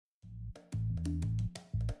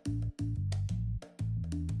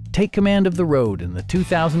take command of the road in the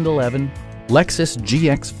 2011 Lexus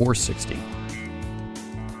GX 460.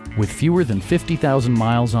 With fewer than 50,000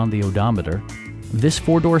 miles on the odometer, this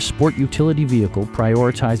four-door sport utility vehicle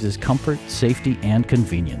prioritizes comfort, safety, and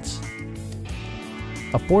convenience.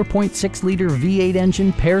 A 4.6-liter V8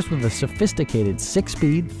 engine pairs with a sophisticated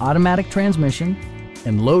 6-speed automatic transmission,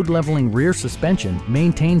 and load-leveling rear suspension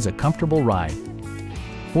maintains a comfortable ride.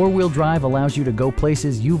 Four-wheel drive allows you to go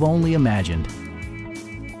places you've only imagined.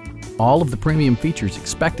 All of the premium features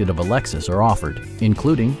expected of a Lexus are offered,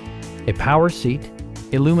 including a power seat,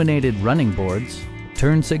 illuminated running boards,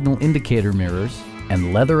 turn signal indicator mirrors,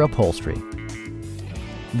 and leather upholstery.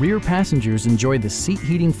 Rear passengers enjoy the seat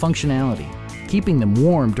heating functionality, keeping them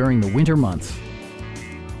warm during the winter months.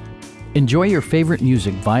 Enjoy your favorite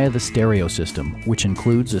music via the stereo system, which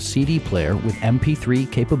includes a CD player with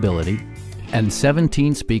MP3 capability and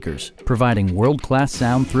 17 speakers, providing world-class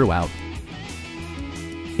sound throughout.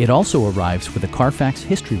 It also arrives with a Carfax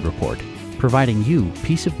history report, providing you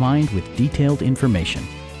peace of mind with detailed information.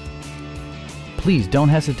 Please don't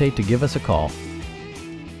hesitate to give us a call.